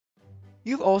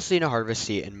You've all seen a Heart of the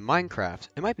Sea in Minecraft.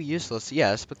 It might be useless,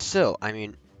 yes, but still,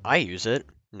 I use it.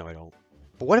 No, I don't.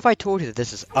 But what if I told you that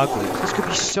this is ugly? This could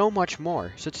be so much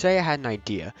more. So today I had an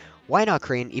idea. Why not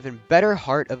create an even better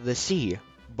Heart of the Sea,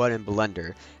 but in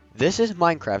Blender? This is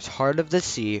Minecraft's Heart of the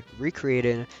Sea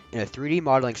recreated in a 3D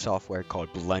modeling software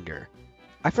called Blender.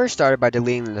 I first started by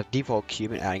deleting the default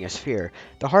cube and adding a sphere.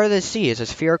 The Heart of the Sea is a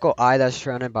spherical eye that's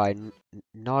surrounded by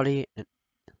naughty,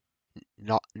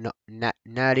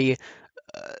 natty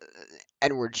uh,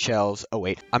 Edward shells. Oh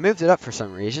wait, I moved it up for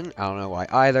some reason. I don't know why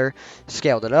either.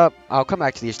 Scaled it up. I'll come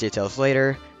back to these details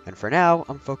later. And for now,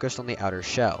 I'm focused on the outer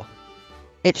shell.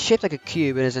 It's shaped like a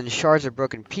cube and is in shards of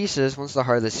broken pieces once the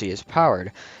heart of the sea is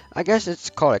powered. I guess it's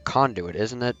called a conduit,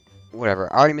 isn't it?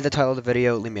 Whatever, I already made the title of the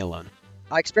video, leave me alone.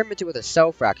 I experimented with a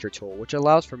cell fracture tool, which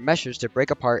allows for meshes to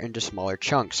break apart into smaller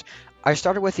chunks. I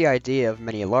started with the idea of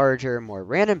many larger, more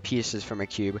random pieces from a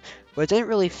cube, but it didn't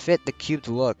really fit the cubed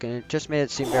look, and it just made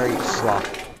it seem very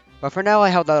sloppy. But for now, I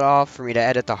held that off for me to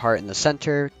edit the heart in the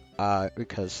center,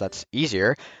 because that's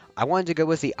easier. I wanted to go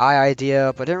with the eye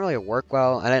idea, but it didn't really work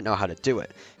well, and I didn't know how to do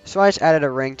it. So I just added a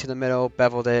ring to the middle,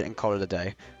 beveled it, and called it a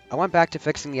day. I went back to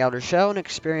fixing the outer shell and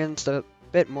experienced a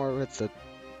bit more with the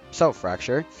cell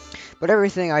fracture, but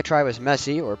everything I tried was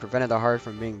messy or prevented the heart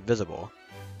from being visible.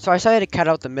 So I decided to cut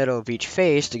out the middle of each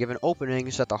face to give an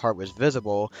opening so that the heart was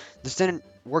visible. This didn't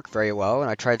work very well, and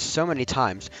I tried so many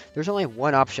times. There's only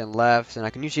one option left, and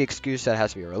I can use the excuse that it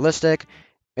has to be realistic,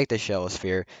 make the shell a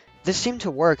sphere. This seemed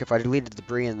to work if I deleted the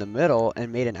debris in the middle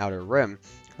and made an outer rim.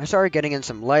 I started getting in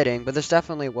some lighting, but this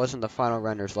definitely wasn't the final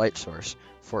render's light source,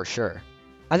 for sure.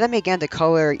 I then began to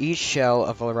color each shell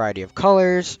a variety of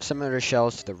colors, similar to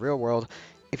shells to the real world.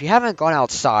 If you haven't gone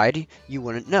outside, you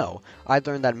wouldn't know. I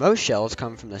learned that most shells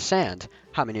come from the sand.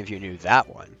 How many of you knew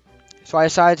that one? So I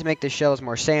decided to make the shells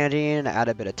more sandy and add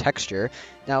a bit of texture.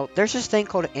 Now, there's this thing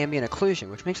called ambient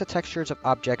occlusion, which makes the textures of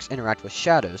objects interact with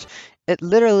shadows. It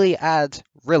literally adds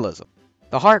realism.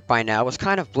 The heart by now was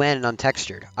kind of bland and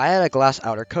untextured. I added a glass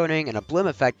outer coating and a bloom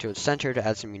effect to its center to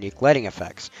add some unique lighting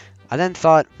effects. I then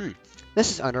thought,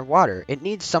 this is underwater. It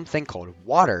needs something called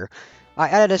water. I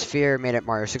added a sphere, made it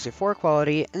Mario 64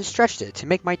 quality, and stretched it to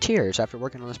make my tears after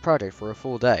working on this project for a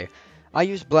full day. I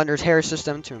used Blender's hair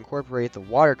system to incorporate the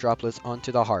water droplets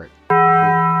onto the heart.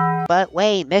 But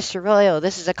wait, Mr. Royal,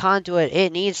 this is a conduit.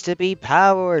 It needs to be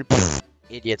powered. Pfft,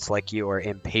 idiots like you are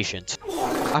impatient.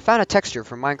 I found a texture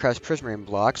from Minecraft's Prismarine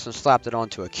blocks and slapped it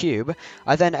onto a cube.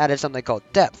 I then added something called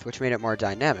depth, which made it more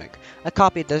dynamic. I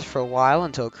copied this for a while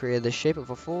until it created the shape of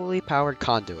a fully powered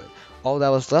conduit. All that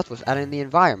was left was adding the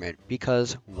environment,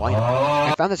 because why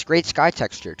not? I found this great sky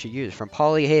texture to use from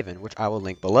Polyhaven, which I will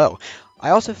link below. I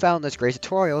also found this great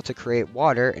tutorial to create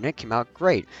water, and it came out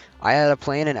great. I added a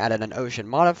plane and added an ocean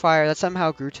modifier that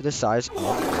somehow grew to the size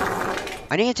of...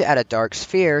 I needed to add a dark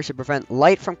sphere to prevent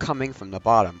light from coming from the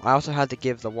bottom. I also had to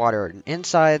give the water an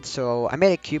inside, so I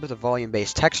made a cube with a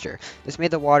volume-based texture. This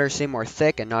made the water seem more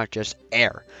thick and not just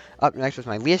air. Up next was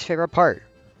my least favorite part,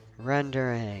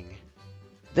 rendering.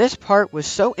 This part was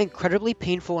so incredibly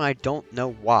painful and I don't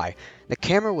know why. The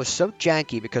camera was so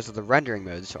janky because of the rendering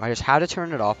mode, so I just had to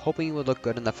turn it off, hoping it would look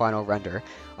good in the final render.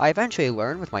 I eventually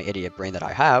learned, with my idiot brain that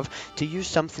I have, to use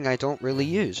something I don't really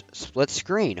use, split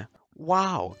screen.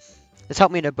 Wow! This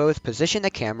helped me to both position the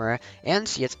camera and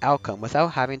see its outcome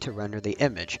without having to render the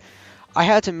image. I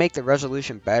had to make the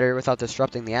resolution better without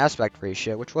disrupting the aspect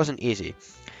ratio, which wasn't easy.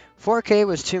 4K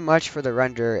was too much for the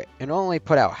render and only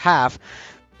put out half,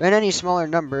 and any smaller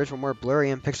numbers were more blurry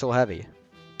and pixel heavy.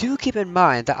 Do keep in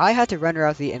mind that I had to render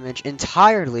out the image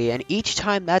entirely, and each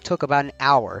time that took about an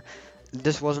hour.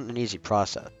 This wasn't an easy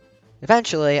process.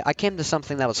 Eventually, I came to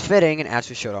something that was fitting and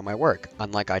actually showed all my work,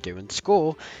 unlike I do in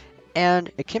school,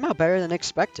 and it came out better than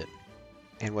expected.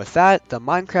 And with that, the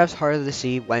Minecraft's Heart of the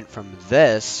Sea went from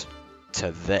this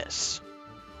to this.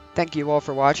 Thank you all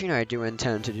for watching. I do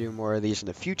intend to do more of these in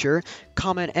the future.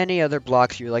 Comment any other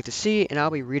blocks you would like to see, and I'll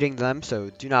be reading them, so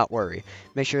do not worry.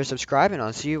 Make sure to subscribe, and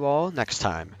I'll see you all next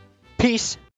time. Peace!